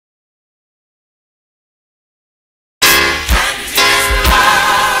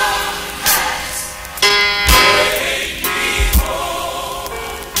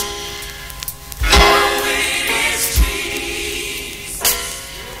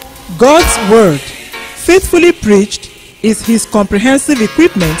God's word, faithfully preached, is his comprehensive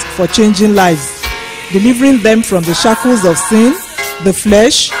equipment for changing lives, delivering them from the shackles of sin, the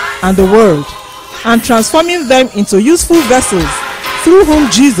flesh, and the world, and transforming them into useful vessels through whom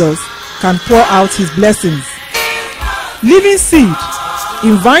Jesus can pour out his blessings. Living Seed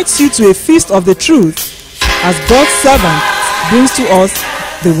invites you to a feast of the truth as God's servant brings to us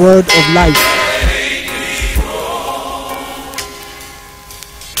the word of life.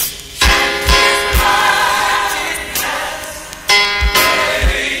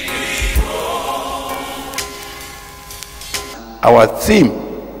 Our theme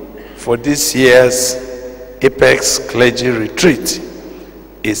for this year's Apex Clergy Retreat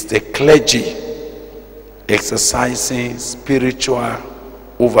is the clergy exercising spiritual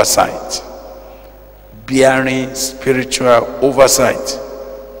oversight, bearing spiritual oversight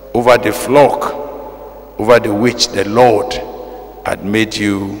over the flock over the which the Lord had made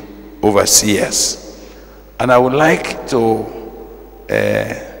you overseers. And I would like to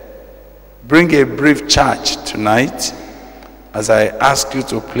bring a brief charge tonight as I ask you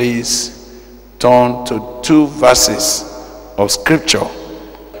to please turn to 2 verses of scripture.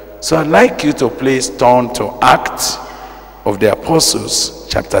 So I'd like you to please turn to Acts of the Apostles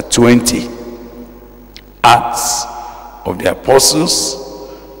chapter 20. Acts of the Apostles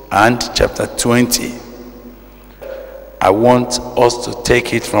and chapter 20. I want us to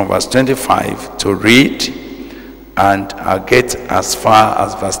take it from verse 25 to read, and I'll get as far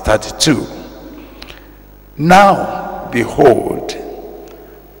as verse 32. Now, behold,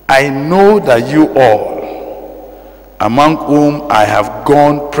 I know that you all, among whom I have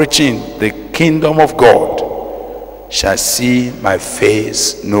gone preaching the kingdom of God, shall see my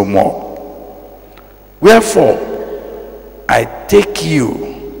face no more. Wherefore, I take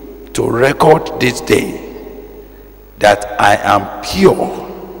you to record this day that I am pure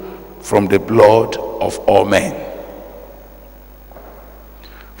from the blood of all men.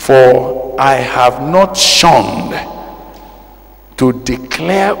 For I have not shunned to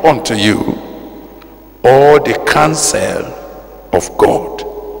declare unto you all the counsel of God.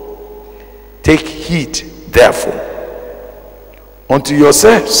 Take heed, therefore, unto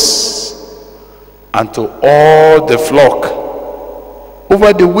yourselves and to all the flock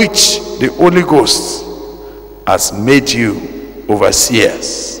over the which the Holy Ghost has made you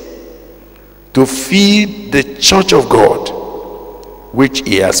overseers, to feed the church of God, which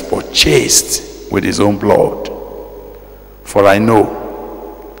he has purchased with his own blood. For I know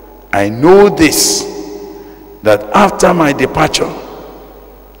this, that after my departure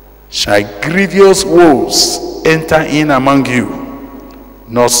shall grievous woes enter in among you,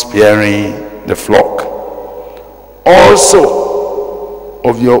 not sparing the flock. Also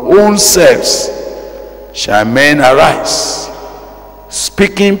of your own selves shall men arise,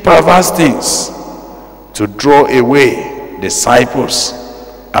 speaking perverse things, to draw away disciples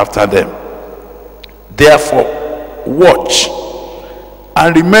after them. Therefore, watch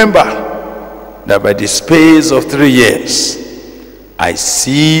and remember that by the space of 3 years I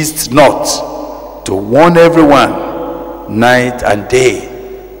ceased not to warn everyone night and day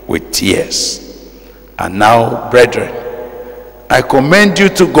with tears. And now, brethren, I commend you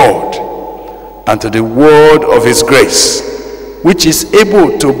to God and to the word of his grace, which is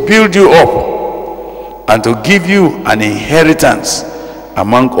able to build you up and to give you an inheritance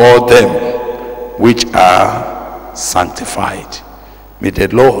among all them which are sanctified. May the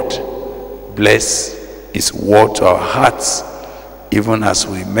Lord bless his word to our hearts, even as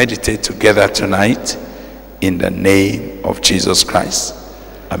we meditate together tonight, in the name of Jesus Christ.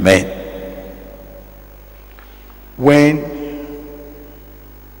 Amen. When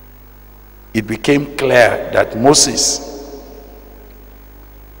it became clear that Moses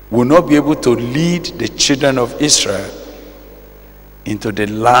would not be able to lead the children of Israel into the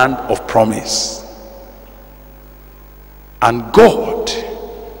land of promise, and God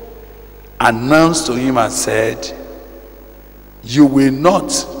announced to him and said, you will not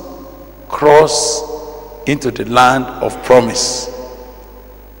cross into the land of promise.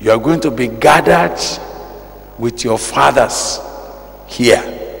 You are going to be gathered with your fathers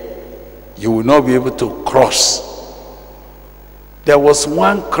here. You will not be able to cross. There was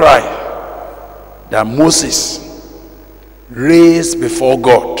one cry that Moses raised before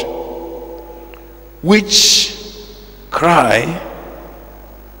God, which cry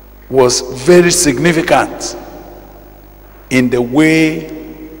was very significant in the way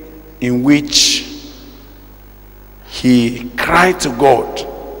in which he cried to God.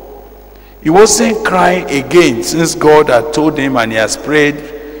 He wasn't crying again, since God had told him and he has prayed.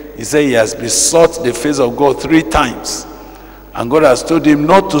 He said he has besought the face of God 3 times. And God has told him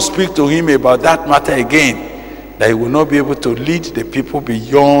not to speak to him about that matter again, that he will not be able to lead the people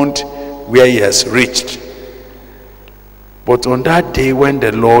beyond where he has reached. But on that day when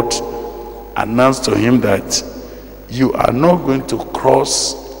the Lord announced to him that you are not going to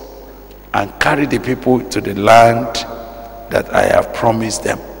cross and carry the people to the land that I have promised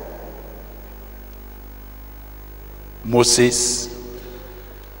them, Moses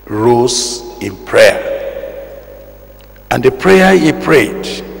rose in prayer. And the prayer he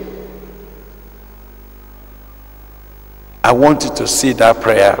prayed, I want you to see that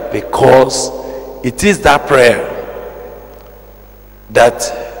prayer, because it is that prayer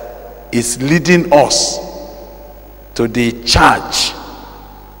that is leading us to the charge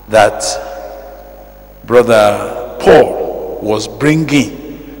that Brother Paul was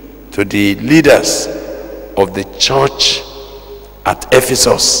bringing to the leaders of the church at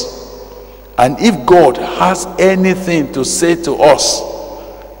Ephesus. And if God has anything to say to us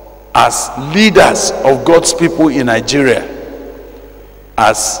as leaders of God's people in Nigeria,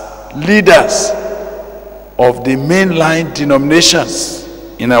 as leaders of the mainline denominations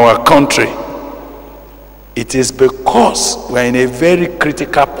in our country, it is because we're in a very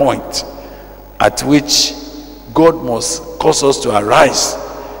critical point at which God must cause us to arise,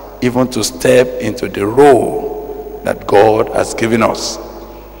 even to step into the role that God has given us.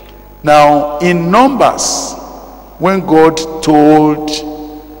 Now, in Numbers, when God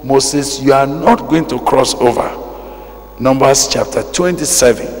told Moses, you are not going to cross over, Numbers chapter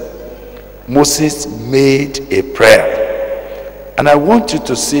 27, Moses made a prayer. And I want you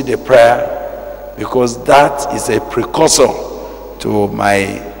to see the prayer, because that is a precursor to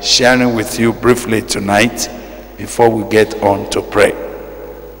my sharing with you briefly tonight before we get on to pray.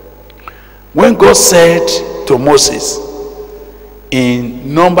 When God said to Moses,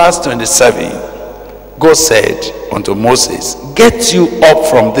 in Numbers 27, God said unto Moses, get you up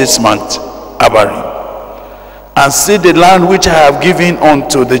from this mount, Abarim, and see the land which I have given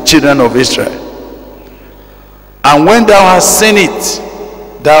unto the children of Israel. And when thou hast seen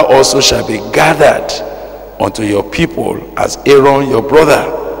it, thou also shalt be gathered unto your people, as Aaron your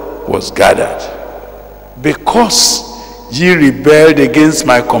brother was gathered. Because ye rebelled against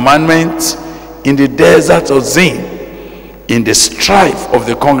my commandment in the desert of Zin, in the strife of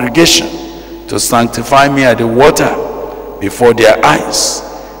the congregation, to sanctify me at the water before their eyes.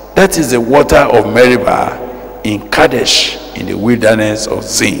 That is the water of Meribah in Kadesh, in the wilderness of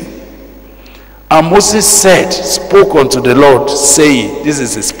Zin. And Moses spoke unto the Lord, saying, this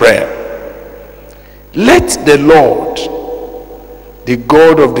is his prayer, let the Lord, the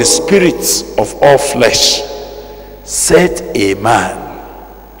God of the spirits of all flesh, set a man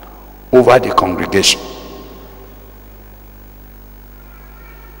over the congregation.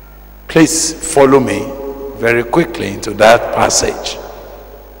 Please follow me very quickly into that passage.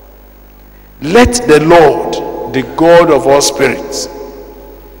 Let the Lord, the God of all spirits,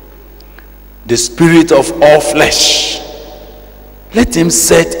 the spirit of all flesh, let him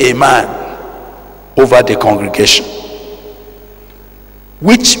set a man over the congregation,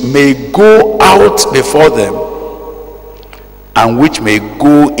 which may go out before them, and which may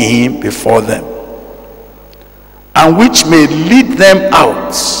go in before them, and which may lead them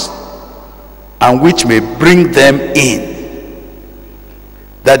out, and which may bring them in,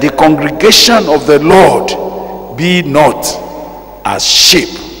 that the congregation of the Lord be not as sheep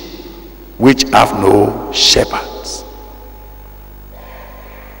which have no shepherds.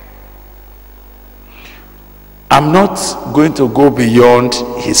 I'm not going to go beyond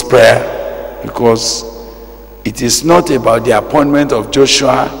his prayer, because it is not about the appointment of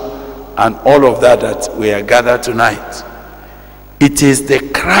Joshua and all of that we are gathered tonight. It is the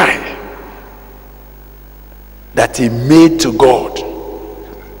cry that he made to God,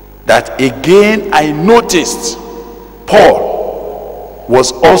 that again I noticed Paul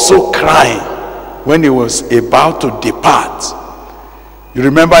was also crying when he was about to depart. You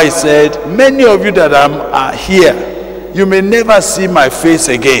remember he said, many of you that are here, you may never see my face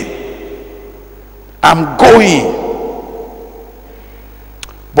again. I'm going,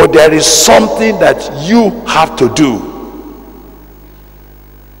 but there is something that you have to do.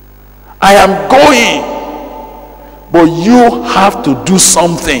 I am going, but you have to do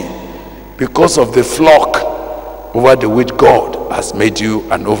something, because of the flock over the which God has made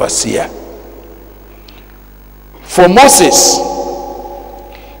you an overseer. For Moses,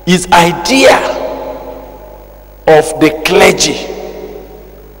 his idea of the clergy,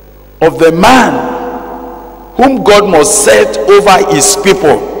 of the man whom God must set over his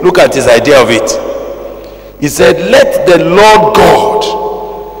people, look at his idea of it. He said, let the Lord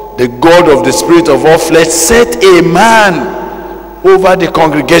God, the God of the spirit of all flesh, set a man over the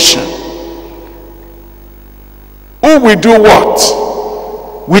congregation. Who will do what?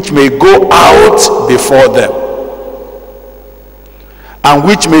 Which may go out before them, and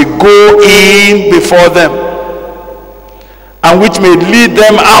which may go in before them, and which may lead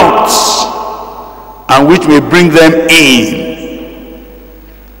them out, and which may bring them in,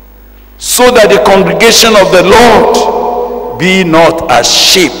 so that the congregation of the Lord be not as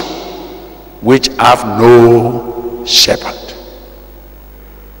sheep which have no shepherd.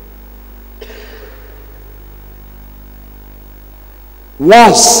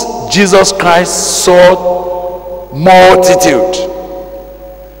 Once Jesus Christ saw multitude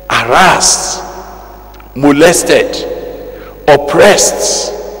harassed, molested,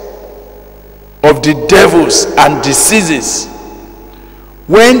 oppressed of the devils and diseases,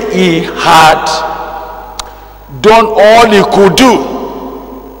 when he had done all he could do,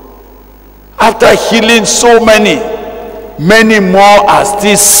 after healing so many more are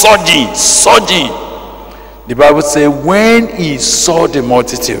still surging. The Bible says when he saw the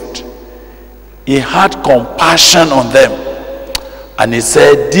multitude, he had compassion on them, and he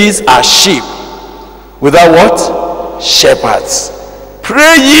said, these are sheep without what? Shepherds.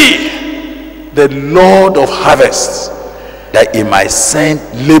 Pray ye the Lord of harvest that he might send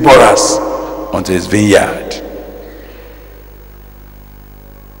laborers unto his vineyard.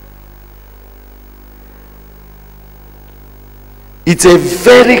 It's a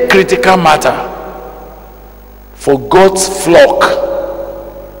very critical matter for God's flock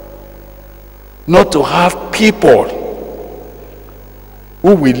not to have people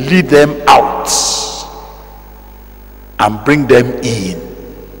who will lead them out and bring them in,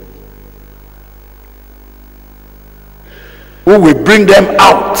 who will bring them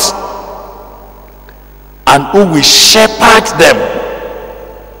out and who will shepherd them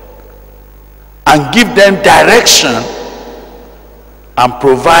and give them direction and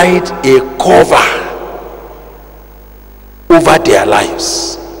provide a cover over their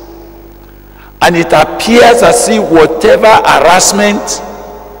lives. And it appears as if whatever harassment,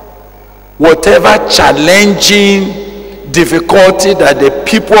 whatever challenging difficulty that the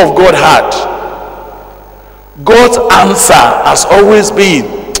people of God had, God's answer has always been,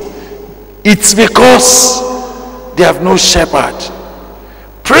 it's because they have no shepherd.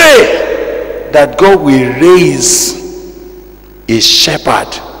 Pray that God will raise a shepherd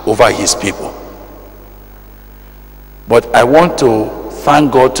over his people. But I want to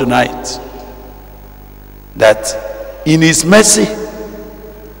thank God tonight that in his mercy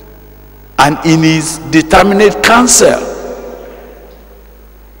and in his determinate counsel,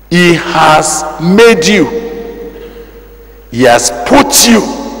 he has made you, he has put you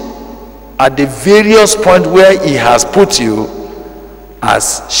at the various points where he has put you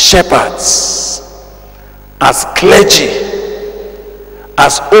as shepherds, as clergy,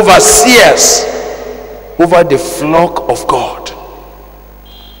 as overseers over the flock of God.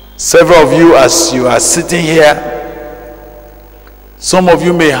 Several of you, as you are sitting here, some of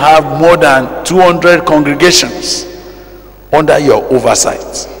you may have more than 200 congregations under your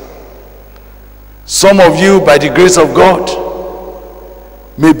oversight. Some of you, by the grace of God,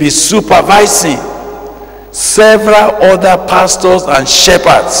 may be supervising several other pastors and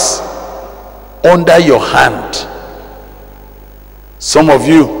shepherds under your hand. Some of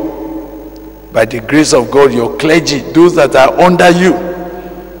you, by the grace of God, your clergy, those that are under you,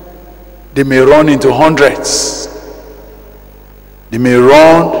 they may run into hundreds. They may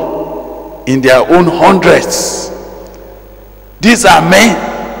run in their own hundreds. These are men,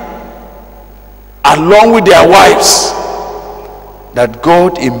 along with their wives, that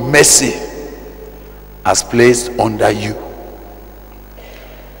God in mercy has placed under you.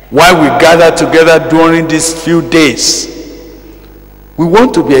 While we gather together during these few days, we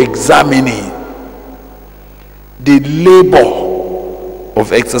want to be examining the labor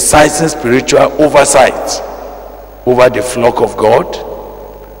of exercising spiritual oversight over the flock of God,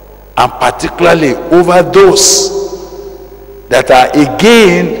 and particularly over those that are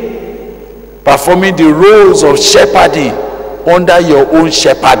again performing the roles of shepherding under your own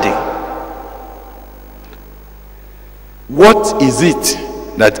shepherding. What is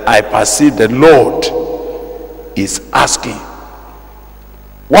it that I perceive the Lord is asking?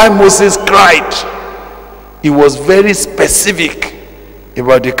 Why Moses cried, he was very specific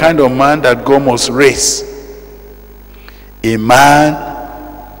about the kind of man that God must raise. A man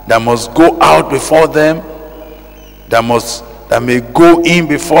that must go out before them, that may go in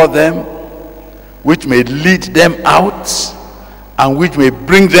before them, which may lead them out and which may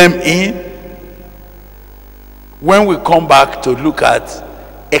bring them in. When we come back to look at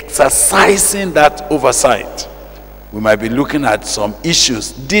exercising that oversight, we might be looking at some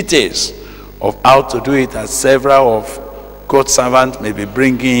issues, details of how to do it, as several of God's servants may be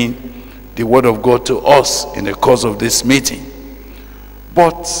bringing the word of God to us in the course of this meeting.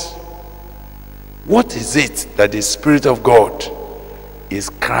 But what is it that the Spirit of God is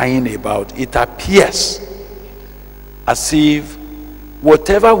crying about? It appears as if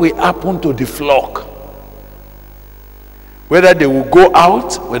whatever will happen to the flock, whether they will go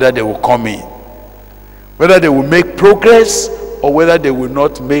out, whether they will come in, whether they will make progress or whether they will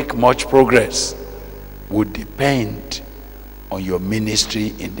not make much progress, would depend on your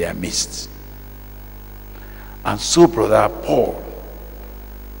ministry in their midst. And so Brother Paul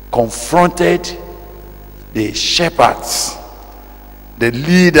confronted the shepherds, the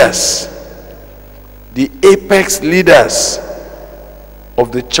leaders, the apex leaders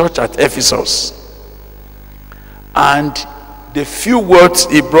of the church at Ephesus. And the few words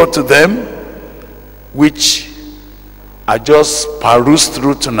he brought to them, which I just perused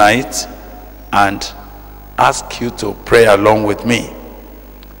through tonight and ask you to pray along with me.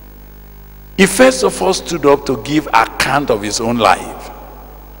 He first of all stood up to give account of his own life.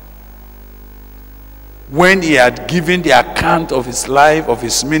 When he had given the account of his life, of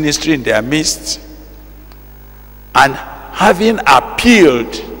his ministry in their midst, and having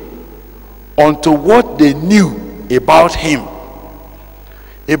appealed unto what they knew about him,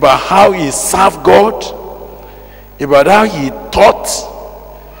 about how he served God, about how he taught,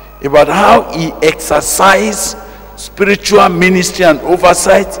 about how he exercised spiritual ministry and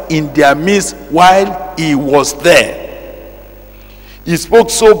oversight in their midst while he was there. He spoke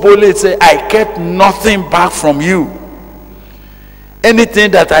so boldly, he said, I kept nothing back from you.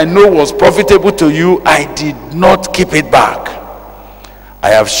 Anything that I know was profitable to you, I did not keep it back. I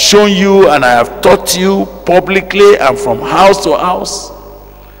have shown you and I have taught you publicly and from house to house.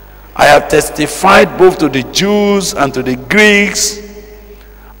 I have testified both to the Jews and to the Greeks.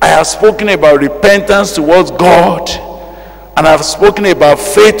 I have spoken about repentance towards God, and I have spoken about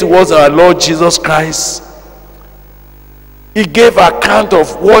faith towards our Lord Jesus Christ. He gave account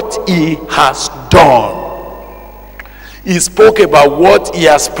of what he has done. He spoke about what he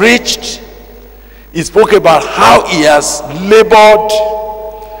has preached. He spoke about how he has labored.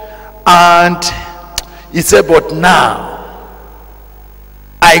 And he said, but now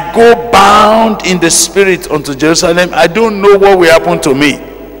I go bound in the spirit unto Jerusalem. I don't know what will happen to me,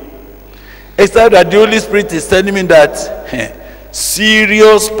 except that the Holy Spirit is telling me that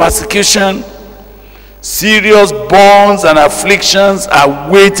serious persecution, serious bonds and afflictions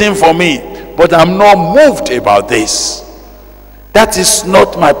are waiting for me. But I'm not moved about this. That is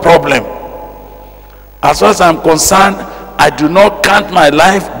not my problem. As far as I'm concerned, I do not count my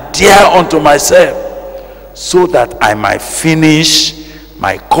life dear unto myself, so that I might finish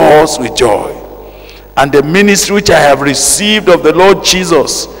my course with joy, and the ministry which I have received of the Lord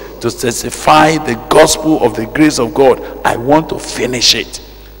Jesus, to testify the gospel of the grace of God. I want to finish it.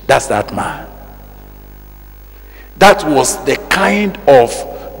 That's that man. That was the kind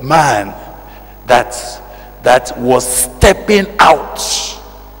of man that was stepping out.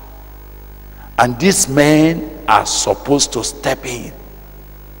 And these men are supposed to step in.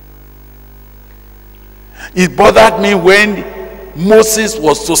 It bothered me when Moses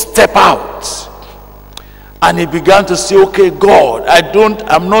was to step out, and he began to say, okay, God,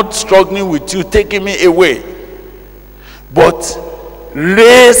 I'm not struggling with you taking me away, but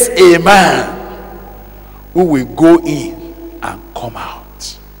raise a man who will go in and come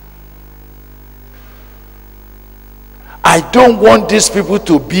out. I don't want these people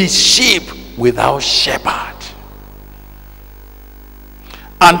to be sheep without shepherd.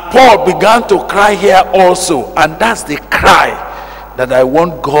 And Paul began to cry here also, and that's the cry that I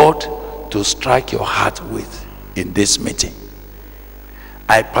want God to strike your heart with in this meeting.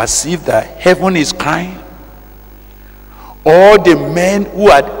 I perceive that heaven is crying. All the men who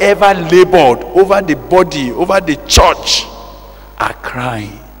had ever labored over the body, over the church, are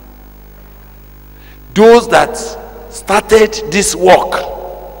crying. Those that started this work,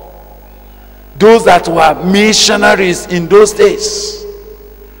 those that were missionaries in those days,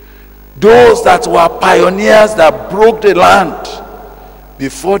 those that were pioneers that broke the land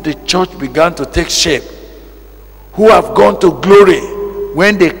before the church began to take shape, who have gone to glory,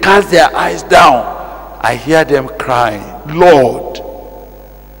 when they cast their eyes down, I hear them crying, Lord,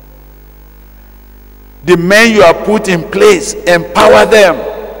 the men you have put in place, empower them,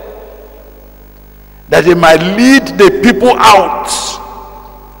 that they might lead the people out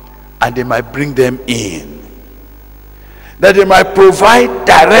and they might bring them in, that they might provide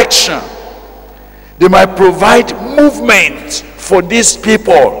direction, they might provide movement for these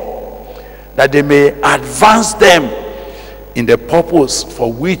people, that they may advance them in the purpose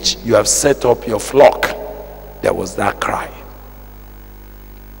for which you have set up your flock, there was that cry.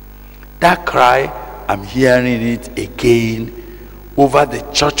 That cry, I'm hearing it again over the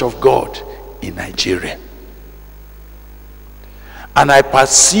church of God in Nigeria. And I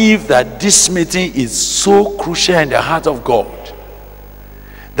perceive that this meeting is so crucial in the heart of God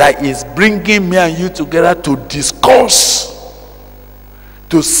that is bringing me and you together to discuss,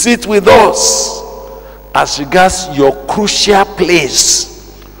 to sit with us as regards your crucial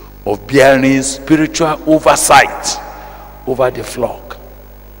place of bearing spiritual oversight over the flock.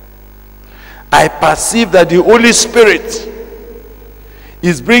 I perceive that the Holy Spirit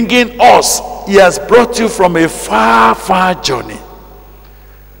is bringing us. He has brought you from a far, far journey.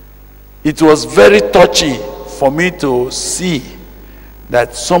 It was very touchy for me to see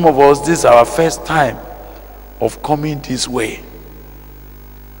that some of us, this is our first time of coming this way.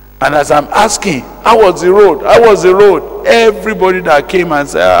 And as I'm asking, how was the road? How was the road? Everybody that came and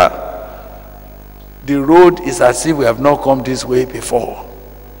said, the road is as if we have not come this way before.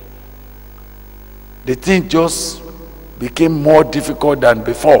 The thing just became more difficult than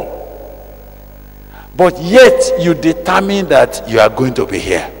before. But yet you determine that you are going to be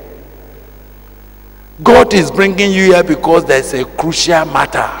here. God is bringing you here because there's a crucial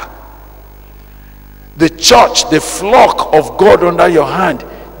matter. The church, the flock of God under your hand,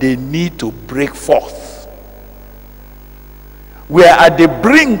 they need to break forth. We are at the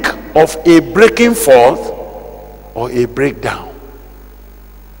brink of a breaking forth or a breakdown.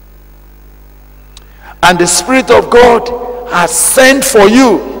 And the Spirit of God has sent for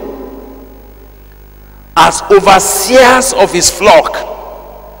you as overseers of his flock.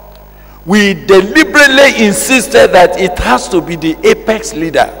 We deliberately insisted that it has to be the apex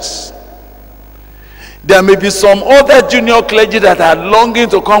leaders. There may be some other junior clergy that are longing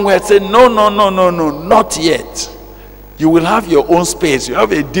to come here and say, no, not yet. You will have your own space. You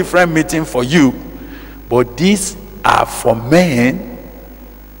have a different meeting for you. But these are for men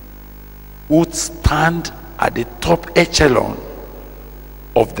who stand at the top echelon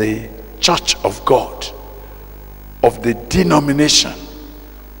of the church of God, of the denomination,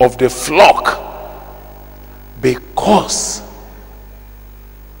 of the flock, because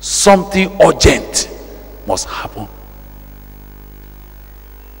something urgent must happen.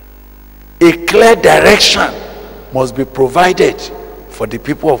 A clear direction must be provided for the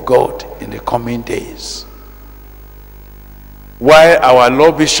people of God in the coming days. While our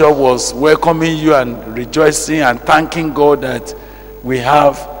Lord Bishop was welcoming you and rejoicing and thanking God that we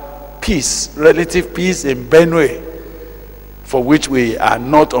have peace, relative peace in Benue, for which we are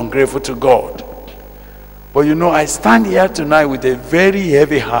not ungrateful to God. But you know, I stand here tonight with a very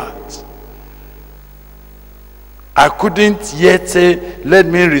heavy heart. I couldn't yet say, let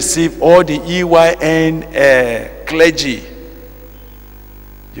me receive all the EYN clergy.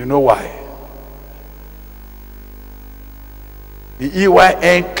 You know why? The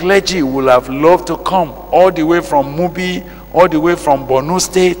EYN clergy will have loved to come all the way from Mubi, all the way from Borno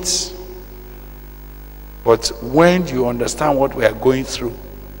State. But when you understand what we are going through,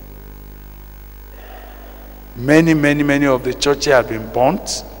 many of the churches have been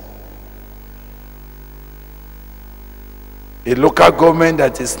burnt. A local government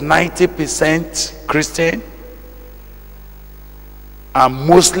that is 90% Christian and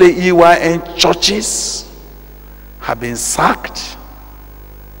mostly EYN churches have been sacked.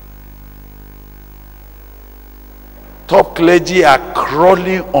 Top clergy are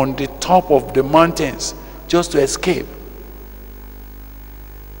crawling on the top of the mountains just to escape.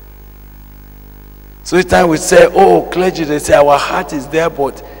 So each time we say, oh, clergy, they say our heart is there,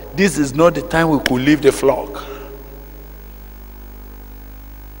 but this is not the time we could leave the flock.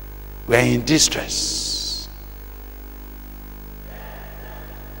 We're in distress.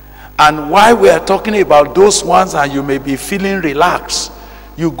 And while we are talking about those ones and you may be feeling relaxed,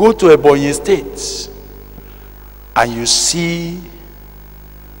 you go to Ebonyi State and you see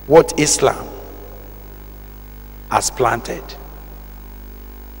what Islam has planted.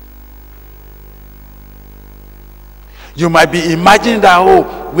 You might be imagining that,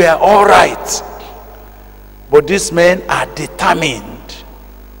 oh, we are all right. But these men are determined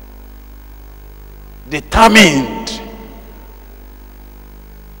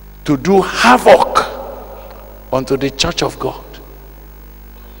to do havoc unto the church of God.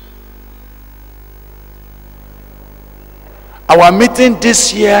 Our meeting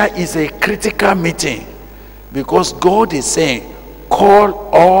this year is a critical meeting because God is saying, call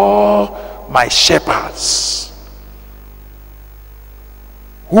all my shepherds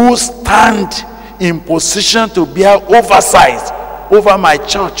who stand in position to bear oversight over my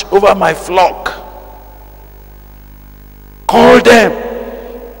church, over my flock. Call them.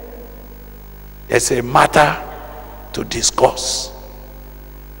 There's a matter to discuss.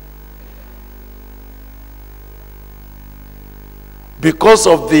 Because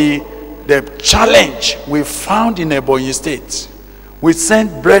of the challenge we found in Ebonyi State, we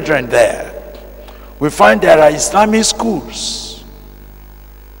sent brethren there. We find there are Islamic schools.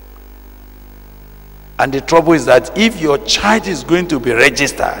 And the trouble is that if your child is going to be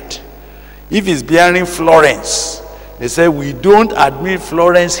registered, if he's bearing Florence, they say, we don't admit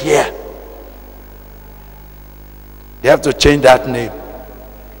Florence here. They have to change that name.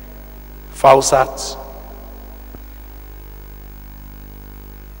 Fausat.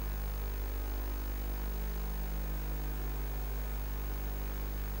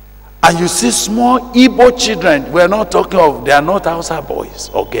 And you see small Igbo children, we're not talking of, they are not Hausa boys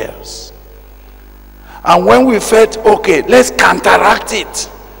or girls. And when we felt, okay, let's counteract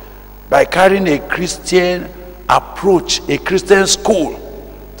it by carrying a Christian approach, a Christian school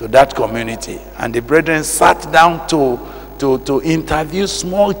to that community. And the brethren sat down to interview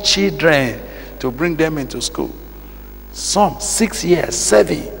small children to bring them into school. Some 6 years,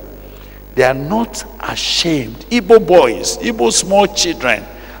 7. They are not ashamed. Igbo boys, Igbo small children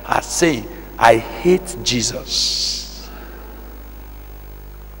are saying, I hate Jesus.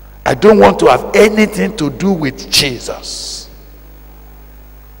 I don't want to have anything to do with Jesus.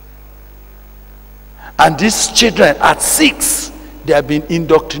 And these children at 6, they have been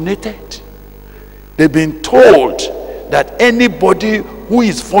indoctrinated. They've been told that anybody who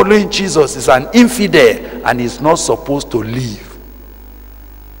is following Jesus is an infidel and is not supposed to live.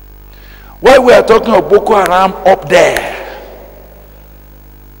 While we are talking of Boko Haram up there,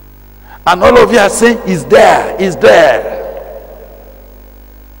 and all of you are saying, is there, is there.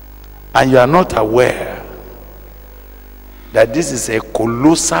 And you are not aware that this is a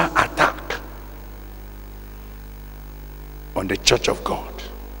colossal attack on the church of God.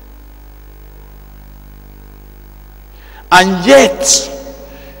 And yet,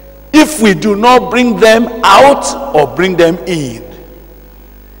 if we do not bring them out or bring them in,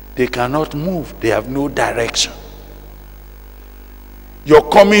 they cannot move. They have no direction. You're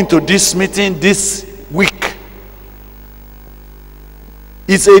coming to this meeting this week.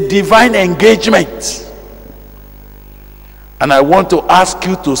 It's a divine engagement. And I want to ask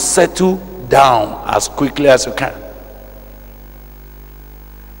you to settle down as quickly as you can.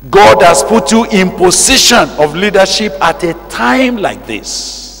 God has put you in position of leadership at a time like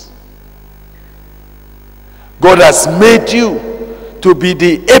this. God has made you to be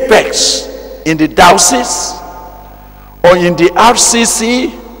the apex in the diocese, or in the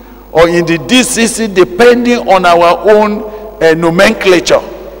RCC, or in the DCC, depending on our own nomenclature.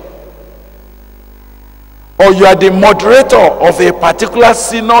 Or you are the moderator of a particular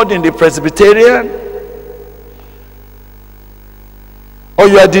synod in the Presbyterian, or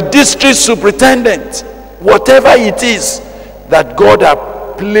you are the district superintendent. Whatever it is that God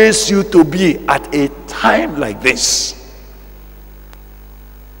has placed you to be at a time like this,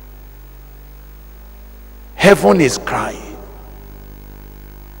 heaven is crying.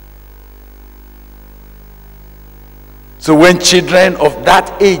 So when children of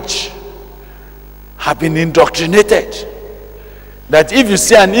that age have been indoctrinated, that if you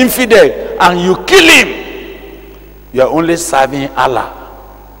see an infidel and you kill him, you are only serving Allah.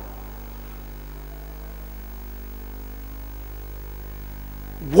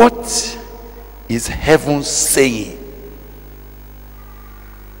 What is heaven saying?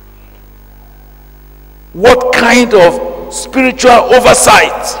 What kind of spiritual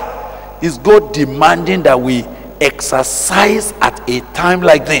oversight is God demanding that we exercise at a time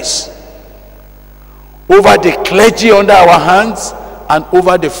like this over the clergy under our hands and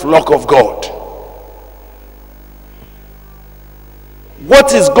over the flock of God?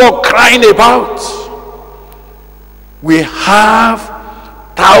 What is God crying about? We have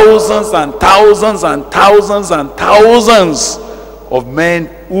thousands and thousands and thousands and thousands of men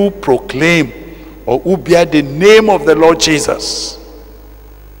who proclaim or who bear the name of the Lord Jesus.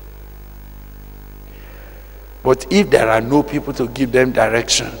 But if there are no people to give them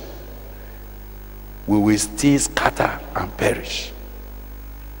direction, we will still scatter and perish.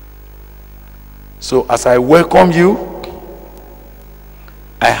 So as I welcome you,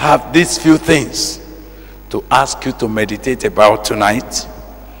 I have these few things to ask you to meditate about tonight,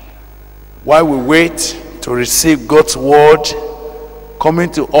 while we wait to receive God's word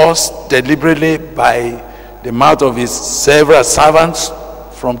coming to us deliberately by the mouth of his several servants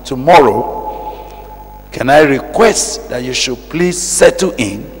from tomorrow. Can I request that you should please settle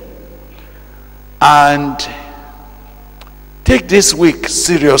in and take this week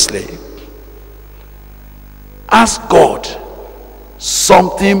seriously. Ask God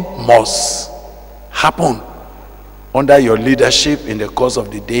something must happen under your leadership in the course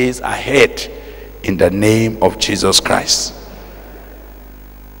of the days ahead, in the name of Jesus Christ.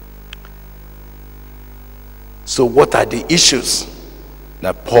 So what are the issues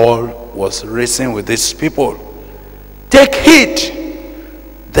that Paul was raising with these people? Take heed,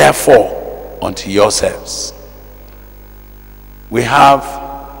 therefore, unto yourselves. We have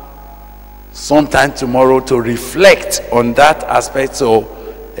some time tomorrow to reflect on that aspect, so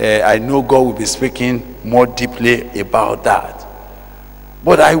I know God will be speaking more deeply about that.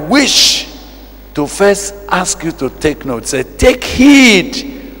 But I wish to first ask you to take note. Say, take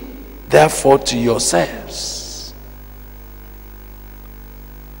heed, therefore, to yourselves.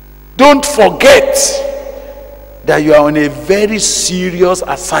 Don't forget that you are on a very serious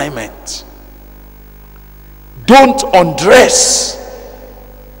assignment. Don't undress.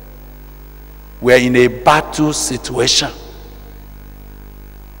 We are in a battle situation.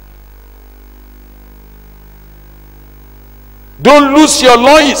 Don't lose your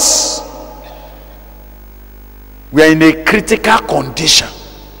loins. We are in a critical condition.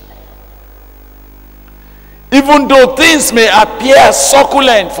 Even though things may appear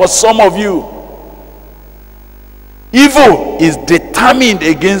succulent for some of you, evil is determined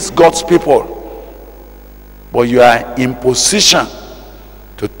against God's people. But you are in position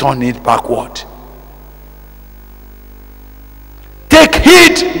to turn it backward. Take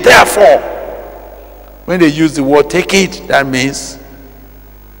heed, therefore. When they use the word take heed, that means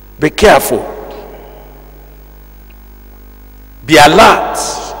be careful. Be alert.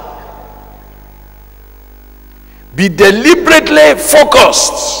 Be deliberately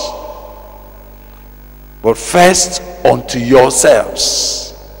focused. But first unto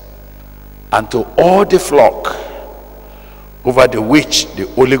yourselves and to all the flock over the which the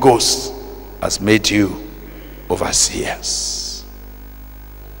Holy Ghost has made you overseers.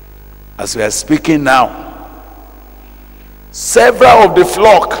 As we are speaking now, several of the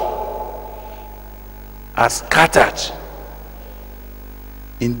flock are scattered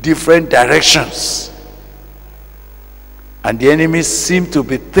in different directions, and the enemy seem to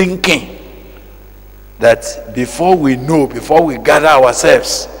be thinking that before we know, before we gather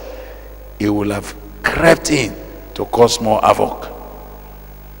ourselves, he will have crept in to cause more havoc.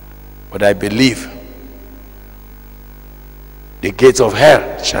 But I believe the gates of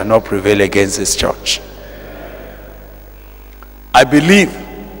hell shall not prevail against this church. I believe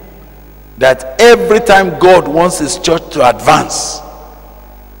that every time God wants his church to advance,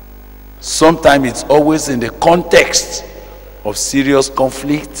 sometimes it's always in the context of serious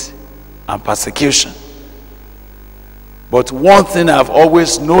conflict and persecution. But one thing I've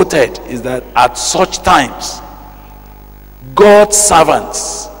always noted is that at such times, God's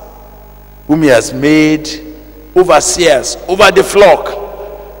servants, whom he has made overseers over the flock,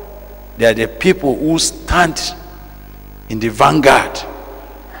 they are the people who stand in the vanguard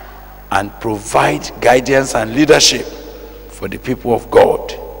and provide guidance and leadership for the people of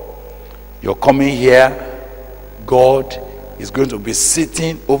God. You're coming here, God is going to be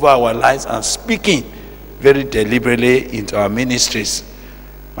sitting over our lives and speaking very deliberately into our ministries.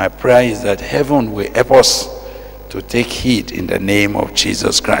 My prayer is that heaven will help us to take heed in the name of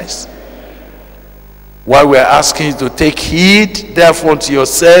Jesus Christ. While we are asking you to take heed, therefore, to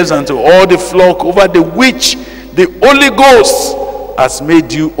yourselves and to all the flock over the which the Holy Ghost has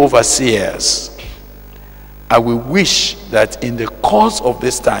made you overseers, I will wish that in the course of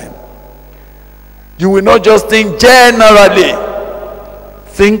this time, you will not just think generally,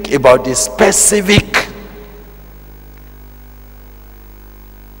 think about the specific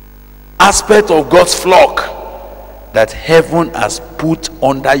aspect of God's flock that heaven has put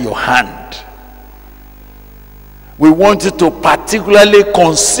under your hand. We want you to particularly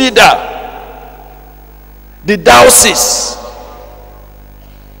consider the diocese,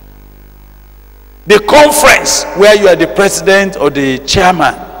 the conference where you are the president or the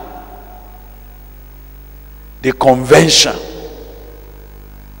chairman, the convention,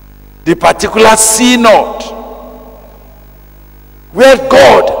 the particular synod where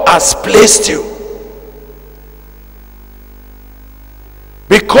God has placed you.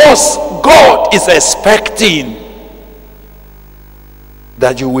 Because God is expecting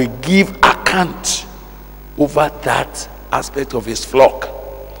that you will give account over that aspect of his flock.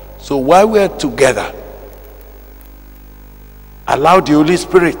 So while we are together, allow the Holy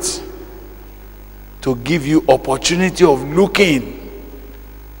Spirit to give you opportunity of looking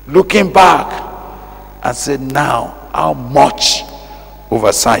back and say, now how much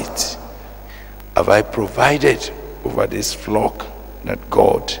oversight have I provided over this flock that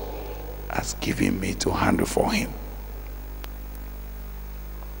God has given me to handle for him?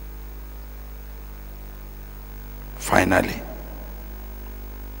 Finally,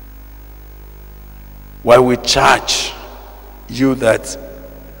 while we charge you that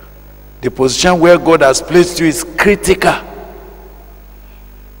the position where God has placed you is critical,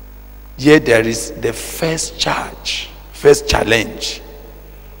 yet there is the first challenge.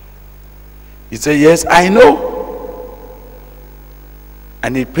 He said, yes, I know.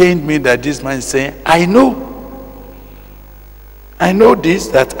 And it pained me that this man is saying, I know this,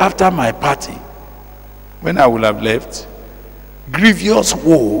 that after my party, when I will have left, grievous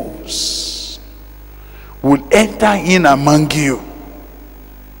wolves will enter in among you,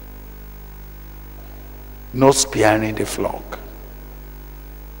 not sparing the flock.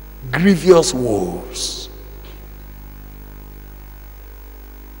 Grievous wolves.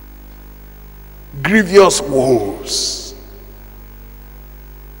 Grievous wolves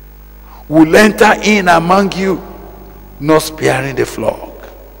will enter in among you, not sparing the flock.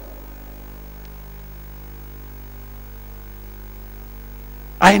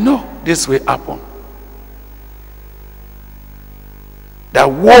 I know this will happen. The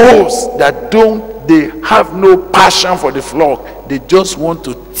wolves that they have no passion for the flock. They just want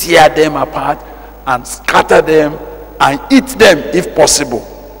to tear them apart and scatter them and eat them if possible.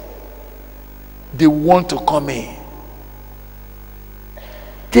 They want to come in.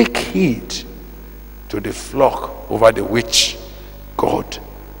 Take heed to the flock over the which God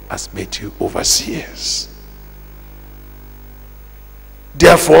has made you overseers.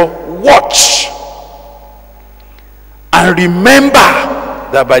 Therefore, watch and remember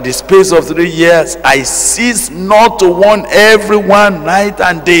that by the space of 3 years I cease not to warn everyone night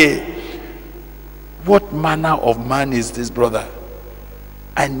and day. What manner of man is this, brother?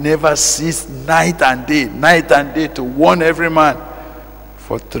 I never cease night and day to warn every man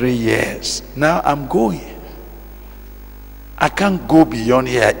for 3 years. Now I'm going. I can't go beyond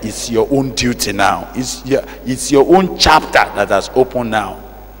here. It's your own duty now. It's your own chapter that has opened now.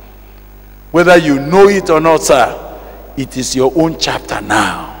 Whether you know it or not, sir, it is your own chapter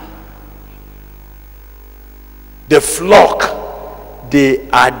now. The flock, they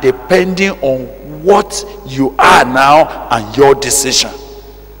are depending on what you are now and your decision.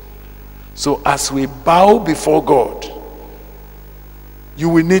 So as we bow before God, you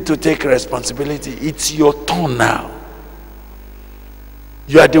will need to take responsibility. It's your turn now.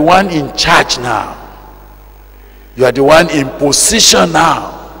 You are the one in charge now. You are the one in position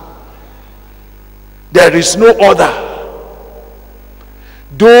now. There is no other.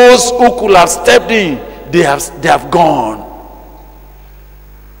 Those who could have stepped in, they have gone.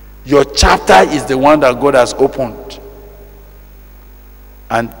 Your chapter is the one that God has opened.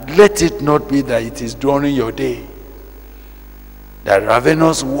 And let it not be that it is during your day that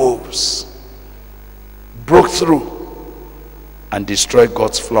ravenous wolves broke through and destroyed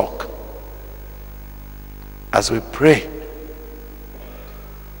God's flock. As we pray,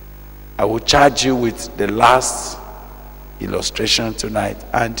 I will charge you with the last illustration tonight,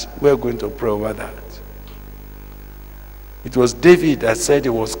 and we're going to pray over that. It was David that said he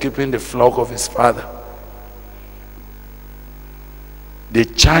was keeping the flock of his father. They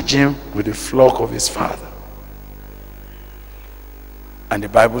charged him with the flock of his father. And the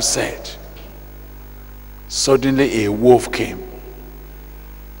Bible said, suddenly a wolf came,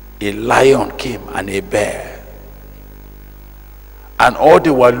 a lion came, and a bear. And all they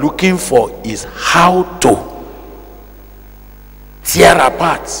were looking for is how to tear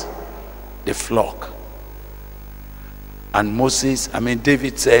apart the flock. And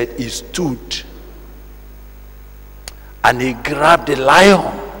David said he stood and he grabbed the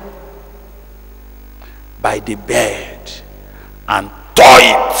lion by the beard and tore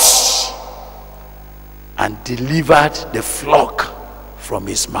it and delivered the flock from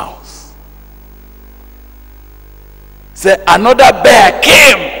his mouth. Say, another bear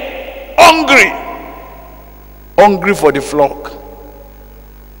came, hungry for the flock.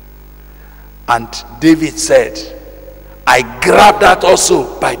 And David said, I grabbed that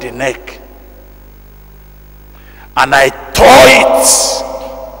also by the neck and I tore it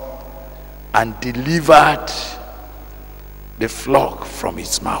and delivered the flock from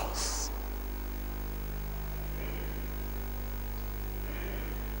its mouth.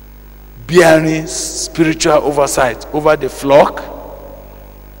 Bearing spiritual oversight over the flock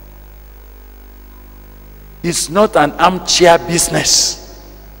is not an armchair business.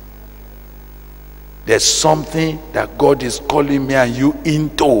 There's something that God is calling me and you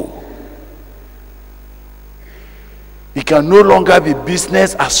into. It can no longer be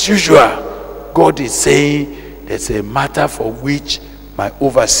business as usual. God is saying there's a matter for which my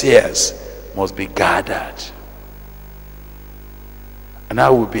overseers must be gathered. And I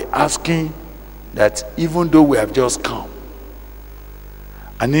will be asking that even though we have just come,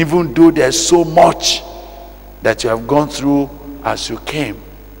 and even though there's so much that you have gone through as you came,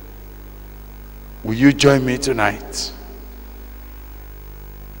 will you join me tonight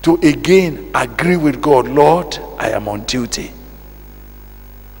to again agree with God? Lord, I am on duty.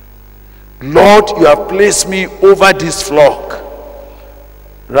 Lord, you have placed me over this flock.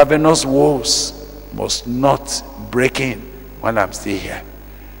 Ravenous wolves must not break in while I'm still here.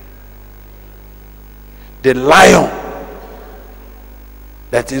 The lion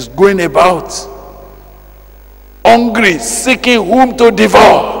that is going about hungry, seeking whom to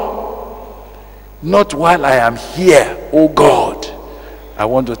devour, not while I am here, oh God. I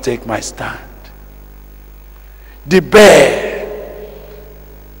want to take my stand. The bear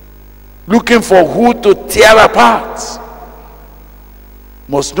looking for who to tear apart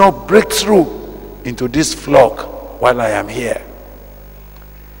must not break through into this flock while I am here.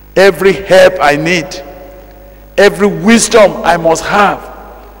 Every help I need, every wisdom I must have,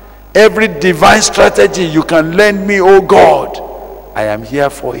 every divine strategy you can lend me, oh God, I am here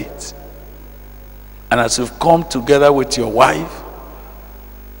for it. And as you've come together with your wife,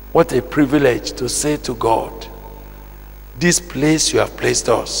 what a privilege to say to God, this place you have placed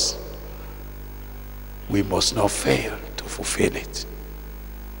us, we must not fail to fulfill it.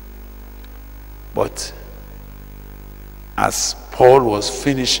 But as Paul was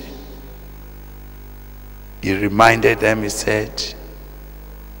finishing, he reminded them, he said,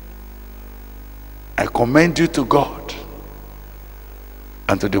 I commend you to God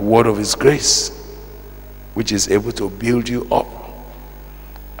and to the word of his grace, which is able to build you up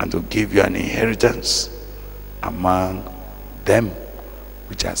and to give you an inheritance among them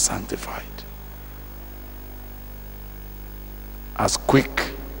which are sanctified. As quick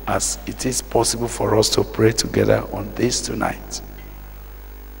as it is possible for us to pray together on this tonight,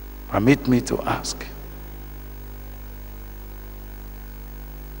 permit me to ask,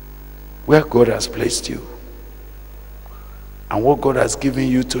 where God has placed you and what God has given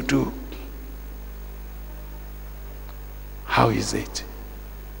you to do, how is it?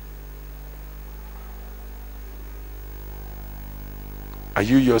 Are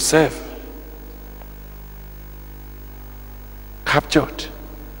you yourself captured?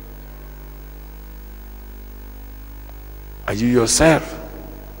 Are you yourself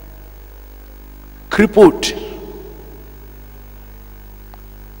crippled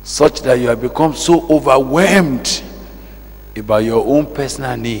such that you have become so overwhelmed about your own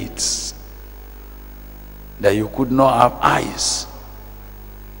personal needs that you could not have eyes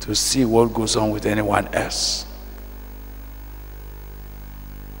to see what goes on with anyone else?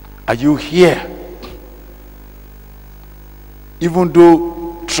 Are you here, even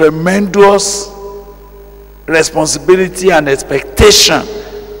though tremendous responsibility and expectation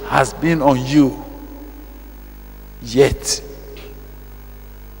has been on you, yet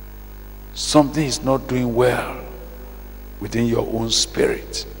something is not doing well within your own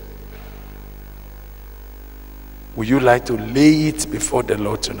spirit? Would you like to lay it before the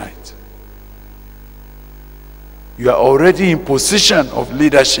Lord tonight? You are already in position of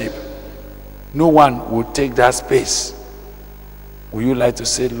leadership. No one will take that space. Would you like to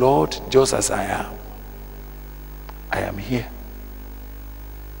say, Lord, just as I am here.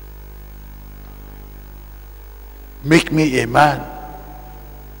 Make me a man.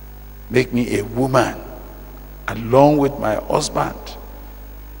 Make me a woman, along with my husband,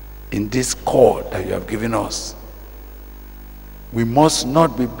 in this call that you have given us. We must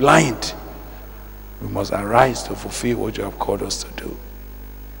not be blind. We must arise to fulfill what you have called us to do.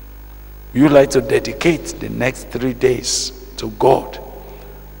 Would you like to dedicate the next 3 days to God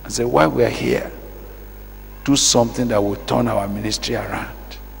and say, while we are here, do something that will turn our ministry around,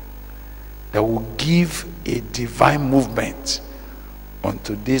 that will give a divine movement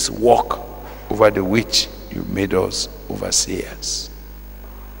unto this work over the which you made us overseers?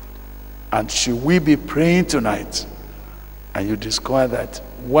 And should we be praying tonight and you discover that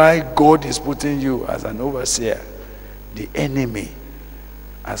while God is putting you as an overseer, the enemy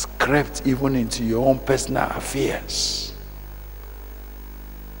has crept even into your own personal affairs,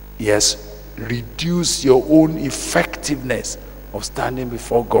 he has reduced your own effectiveness of standing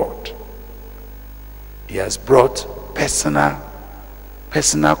before God, he has brought personal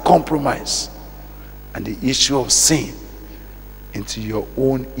compromise and the issue of sin into your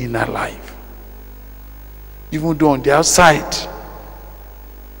own inner life. Even though on the outside,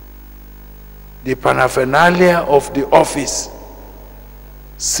 the paraphernalia of the office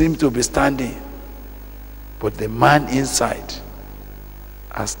seem to be standing, but the man inside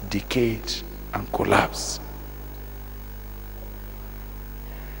has decayed and collapsed.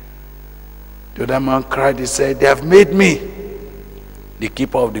 The other man cried, he said, they have made me the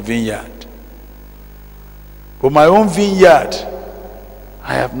keeper of the vineyard. But my own vineyard,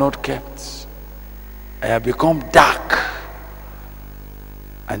 I have not kept. I have become dark.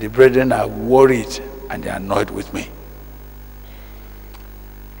 And the brethren are worried and they are annoyed with me.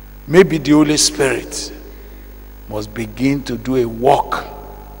 Maybe the Holy Spirit must begin to do a work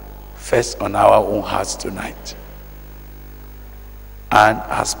first on our own hearts tonight. And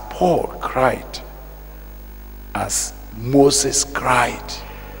as Paul cried, as Moses cried,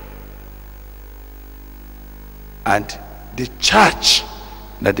 and the charge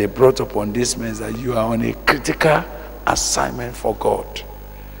that they brought upon this man is that you are on a critical assignment for God.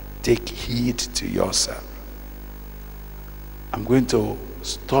 Take heed to yourself. I'm going to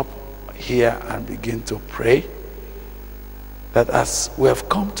stop here and begin to pray that as we have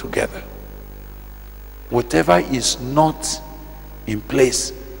come together, whatever is not in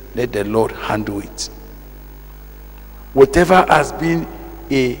place, let the Lord handle it. Whatever has been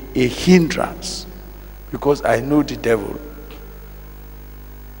a hindrance, because I know the devil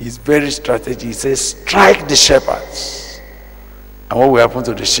is very strategic. He says, strike the shepherds. And what will happen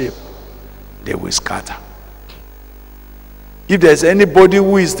to the sheep? They will scatter. If there's anybody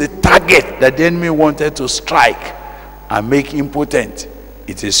who is the target that the enemy wanted to strike and make impotent,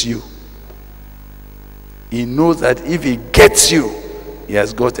 it is you. He knows that if he gets you, he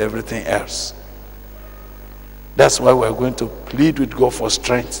has got everything else. That's why we're going to plead with God for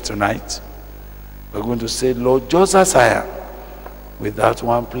strength tonight. We're going to say, Lord, just as I am, without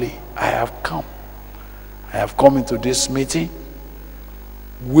one plea, I have come. I have come into this meeting,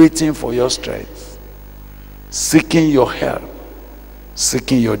 waiting for your strength, seeking your help,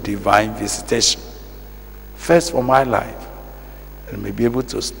 seeking your divine visitation. First for my life, and may be able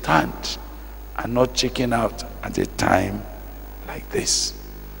to stand and not chicken out at a time like this.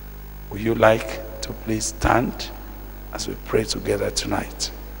 Would you like to please stand as we pray together tonight?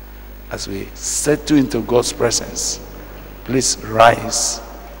 As we settle into God's presence, please rise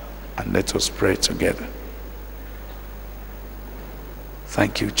and let us pray together.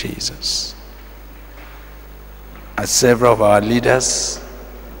 Thank you, Jesus. As several of our leaders,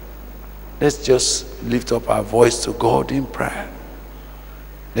 let's just lift up our voice to God in prayer.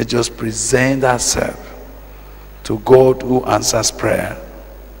 Let's just present ourselves to God who answers prayer.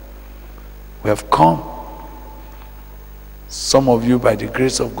 We have come. Some of you, by the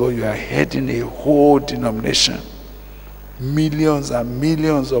grace of God, you are heading a whole denomination. Millions and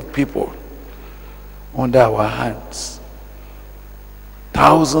millions of people under our hands.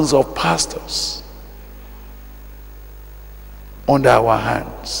 Thousands of pastors under our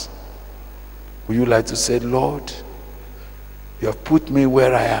hands. Would you like to say, Lord, you have put me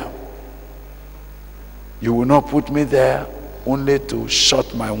where I am. You will not put me there only to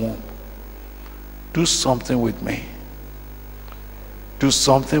shut my womb. Do something with me. Do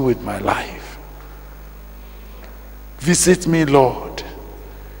something with my life. Visit me, Lord,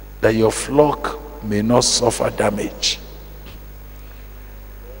 that your flock may not suffer damage.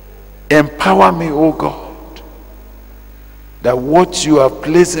 Empower me, O God, that what you have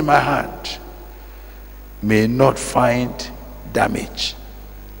placed in my hand may not find damage.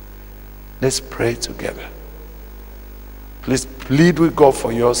 Let's pray together. Please plead with God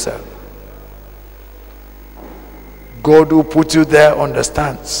for yourself. God who put you there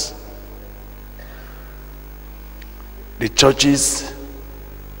understands. The churches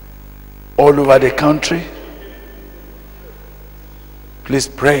all over the country, please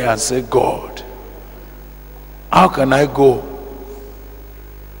pray and say, God, how can I go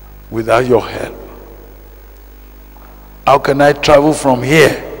without your help? How can I travel from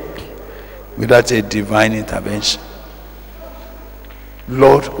here without a divine intervention?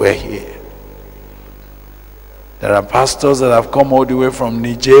 Lord, we're here. There are pastors that have come all the way from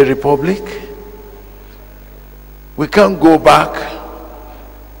Niger Republic. We can't go back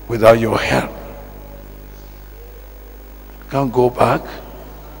without your help. We can't go back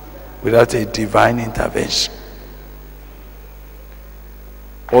without a divine intervention.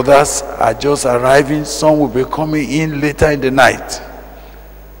 Others are just arriving. Some will be coming in later in the night.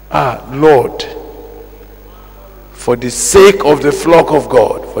 Lord, for the sake of the flock of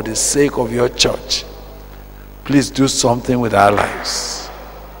God, for the sake of your church, please do something with our lives.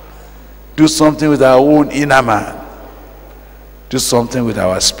 Do something with our own inner man. Do something with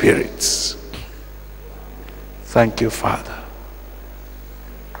our spirits. Thank you, Father.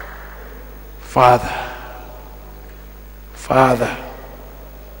 Father. Father.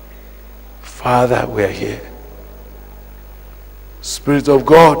 Father, we are here. Spirit of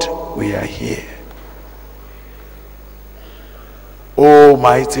God, we are here. Oh,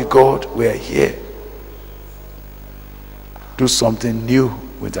 Almighty God, we are here. Do something new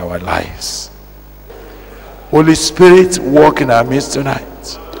with our lives. Holy Spirit, walk in our midst tonight.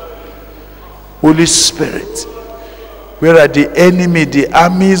 Holy Spirit, where are the enemy, the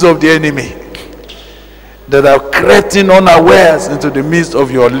armies of the enemy that are crept in unawares into the midst of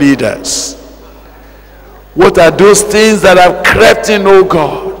your leaders? What are those things that have crept in, oh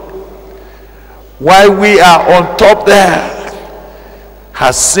God? While we are on top there,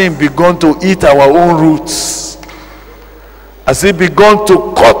 has sin begun to eat our own roots? Has it begun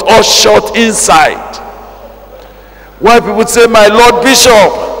to cut us short inside? Why people say, my Lord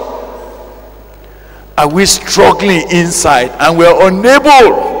Bishop, are we struggling inside and we are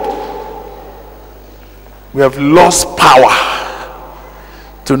unable? We have lost power.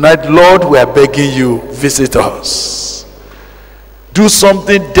 Tonight, Lord, we are begging you, visit us. Do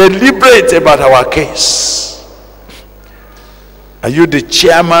something deliberate about our case. Are you the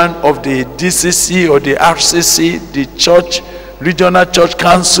chairman of the DCC or the RCC, the church, regional church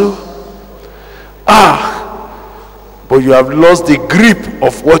council? But you have lost the grip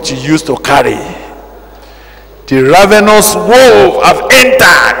of what you used to carry. The ravenous wolf have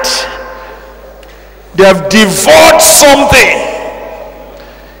entered. They have devoured something.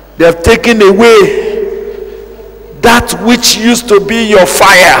 They have taken away that which used to be your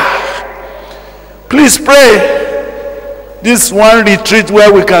fire. Please pray. This one retreat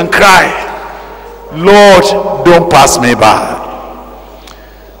where we can cry, Lord, don't pass me by.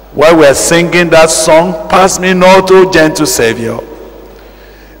 While we are singing that song, pass me not, O gentle Savior.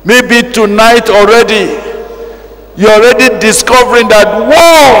 Maybe tonight already, you're already discovering that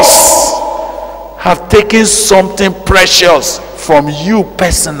walls have taken something precious from you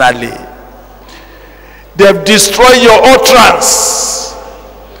personally. They have destroyed your utterance.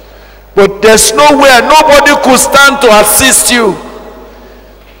 But there's nowhere, nobody could stand to assist you.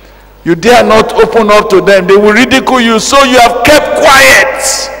 You dare not open up to them. They will ridicule you, so you have kept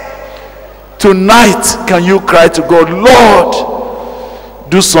quiet. Tonight, can you cry to God, Lord,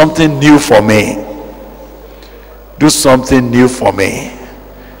 do something new for me. Do something new for me.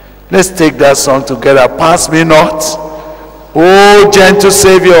 Let's take that song together. Pass me not, O gentle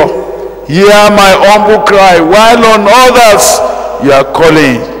Savior, hear my humble cry, while on others you are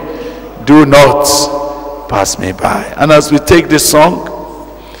calling, do not pass me by. And as we take this song,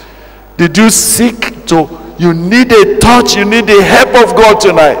 did you seek to, you need a touch, you need the help of God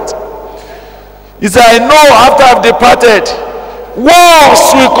tonight? He said, I know after I've departed,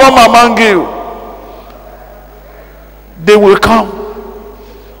 walls will come among you. They will come.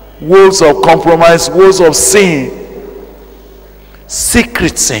 Walls of compromise, walls of sin,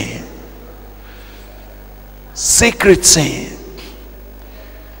 secret sin, secret sin.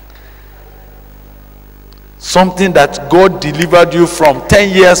 Something that God delivered you from 10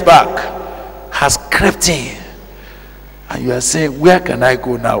 years back has crept in. And you are saying, where can I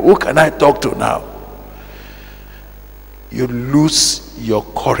go now? Who can I talk to now? You lose your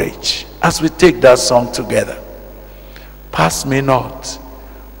courage. As we take that song together. Pass me not,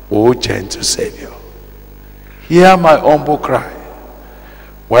 O gentle Savior. Hear my humble cry,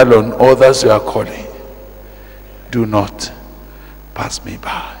 while on others you are calling. Do not pass me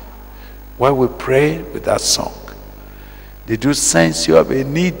by. While we pray with that song, did you sense you have a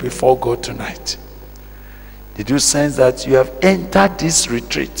need before God tonight? Did you sense that you have entered this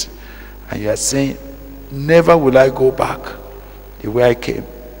retreat and you are saying, never will I go back the way I came?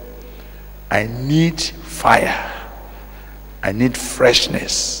 I need fire. I need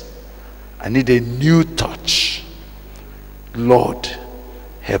freshness. I need a new touch. Lord,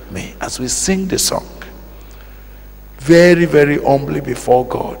 help me. As we sing the song, very, very humbly before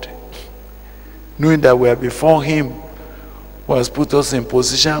God, knowing that we are before Him who has put us in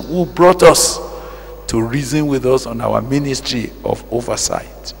position, who brought us to reason with us on our ministry of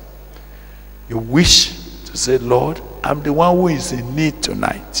oversight. You wish to say, Lord, I'm the one who is in need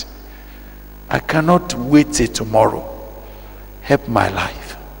tonight. I cannot wait till tomorrow. Help my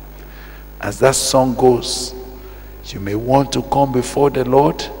life. As that song goes, you may want to come before the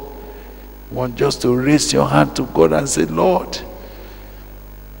Lord. You want just to raise your hand to God and say, Lord,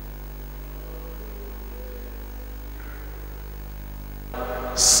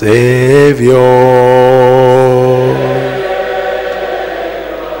 Savior.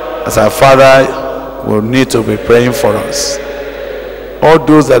 As our Father will need to be praying for us. All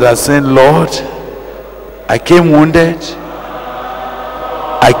those that are saying, Lord, I came wounded,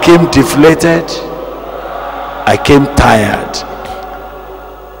 I came deflated, I came tired.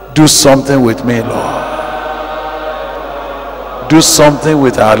 Do something with me, Lord. Do something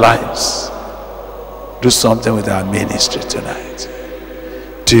with our lives. Do something with our ministry tonight.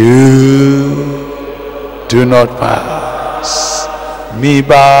 Do not pass me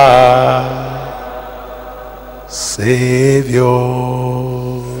by, Savior.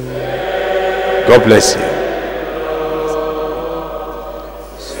 God bless you.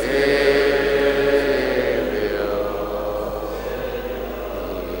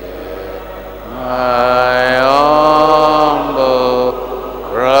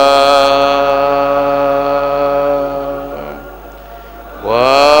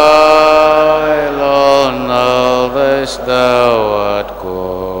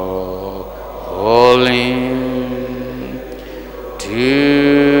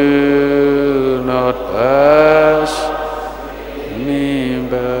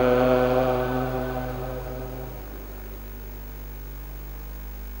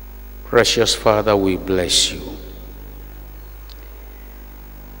 Precious Father, we bless you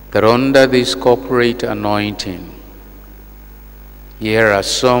that under this corporate anointing, here are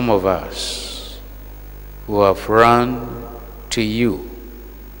some of us who have run to you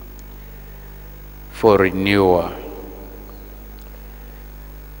for renewal,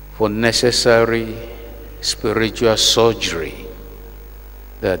 for necessary spiritual surgery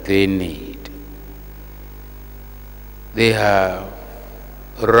that they need. They have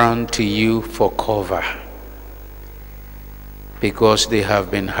run to you for cover because they have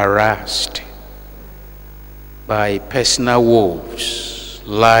been harassed by personal wolves,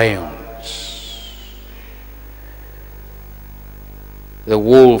 lions, the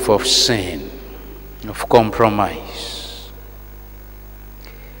wolf of sin, of compromise,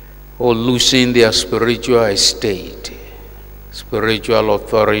 or losing their spiritual estate, spiritual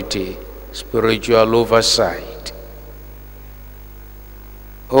authority, spiritual oversight.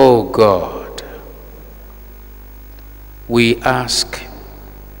 Oh God, we ask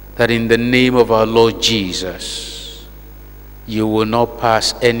that in the name of our Lord Jesus, you will not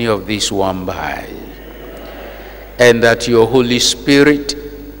pass any of this one by, and that your Holy Spirit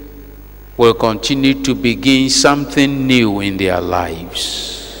will continue to begin something new in their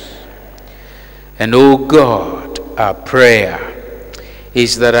lives. And oh God, our prayer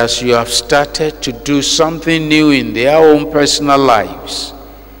is that as you have started to do something new in their own personal lives,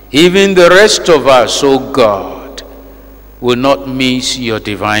 even the rest of us, oh God, will not miss your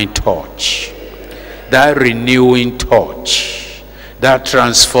divine touch, that renewing touch, that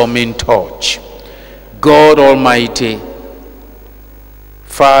transforming touch. God Almighty,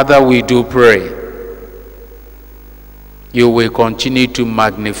 Father, we do pray you will continue to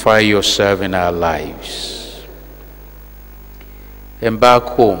magnify yourself in our lives. And back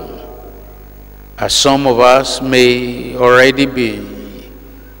home, as some of us may already be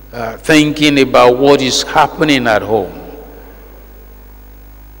thinking about what is happening at home,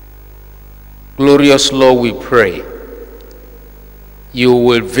 glorious Lord, we pray you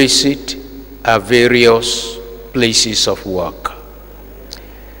will visit our various places of work.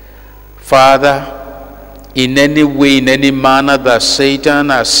 Father, in any way, in any manner that Satan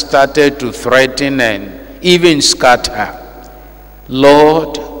has started to threaten and even scatter,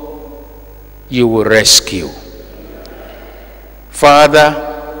 Lord, you will rescue. Father,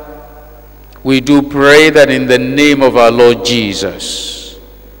 we do pray that in the name of our Lord Jesus,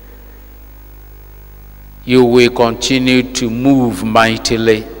 you will continue to move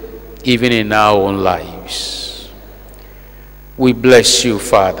mightily even in our own lives. We bless you,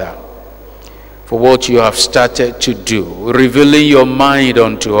 Father, for what you have started to do, revealing your mind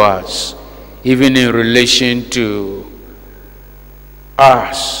unto us, even in relation to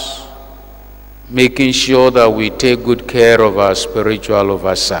us, making sure that we take good care of our spiritual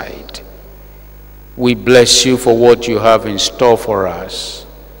oversight. We bless you for what you have in store for us.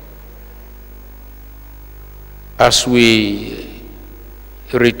 As we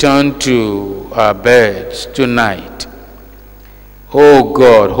return to our beds tonight, oh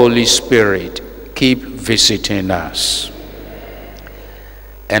God, Holy Spirit, keep visiting us.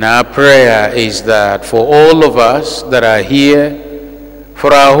 And our prayer is that for all of us that are here,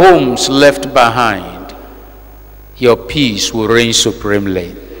 for our homes left behind, your peace will reign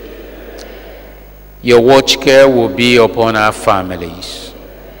supremely. Your watch care will be upon our families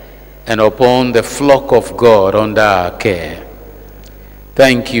and upon the flock of God under our care.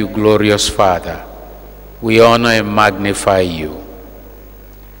 Thank you, glorious Father. We honor and magnify you.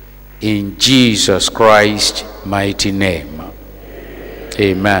 In Jesus Christ's mighty name.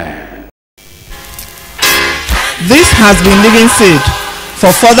 Amen. This has been Living Seed.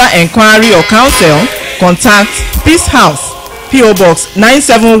 For further inquiry or counsel, contact Peace House, P.O. Box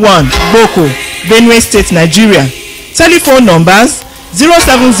 971, Gboko, Benue State, Nigeria. Telephone numbers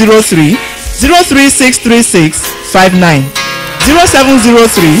 0703 0363659.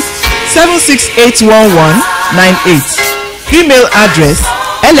 0703 7681198. Email address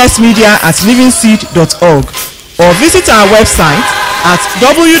lsmedia@livingseed.org, or visit our website at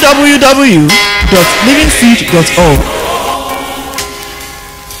www.livingseed.org.